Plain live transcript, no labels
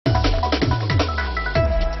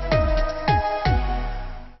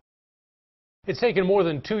It's taken more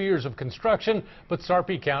than 2 years of construction, but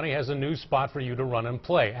Sarpy County has a new spot for you to run and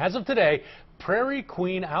play. As of today, Prairie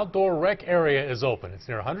Queen Outdoor Rec Area is open. It's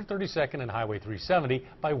near 132nd and Highway 370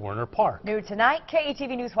 by Werner Park. New tonight,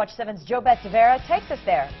 KETV News Watch 7's JoBeth Tavera takes us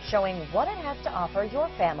there, showing what it has to offer your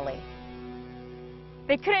family.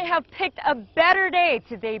 They couldn't have picked a better day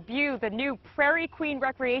to debut the new Prairie Queen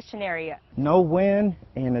Recreation Area. No wind,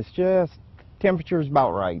 and it's just temperature's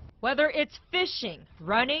about right. Whether it's fishing,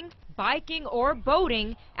 running, biking, or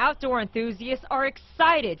boating, outdoor enthusiasts are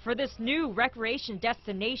excited for this new recreation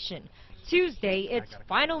destination. Tuesday, it's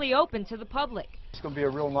finally open to the public. It's going to be a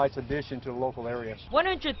real nice addition to the local area.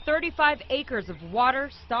 135 acres of water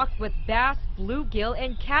stocked with bass, bluegill,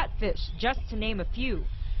 and catfish, just to name a few.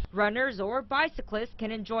 Runners or bicyclists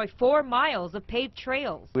can enjoy 4 miles of paved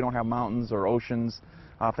trails. We don't have mountains or oceans,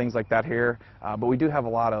 things like that here, but we do have a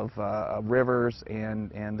lot of rivers,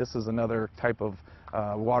 and this is another type of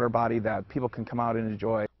water body that people can come out and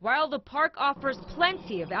enjoy. While the park offers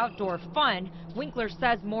plenty of outdoor fun, Winkler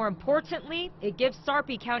says more importantly, it gives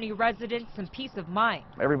Sarpy County residents some peace of mind.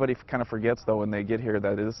 Everybody kind of forgets, though, when they get here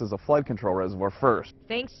that this is a flood control reservoir first.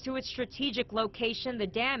 Thanks to its strategic location, the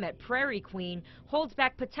dam at Prairie Queen holds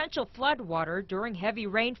back potential flood water during heavy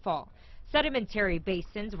rainfall. Sedimentary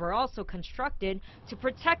basins were also constructed to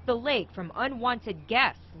protect the lake from unwanted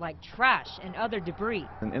guests like trash and other debris.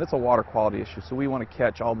 And it's a water quality issue, so we want to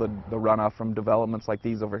catch all the runoff from developments like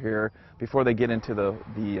these over here before they get into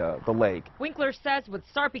the lake. Winkler says with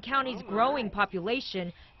Sarpy County's growing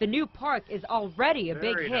population, the new park is already a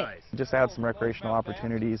big hit. Just add some recreational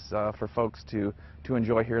opportunities for folks to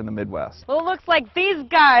enjoy here in the Midwest. Well, it looks like these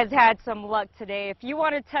guys had some luck today. If you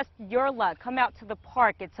want to test your luck, come out to the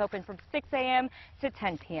park. It's open from 6 a.m. to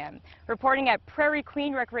 10 p.m. Reporting at Prairie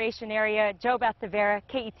Queen Recreation Area, JoBeth Tavera,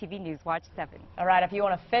 KETV News Watch 7. All right, if you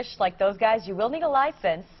want to fish like those guys, you will need a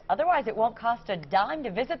license. Otherwise, it won't cost a dime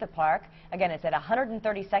to visit the park. Again, it's at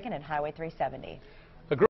 132nd and Highway 370.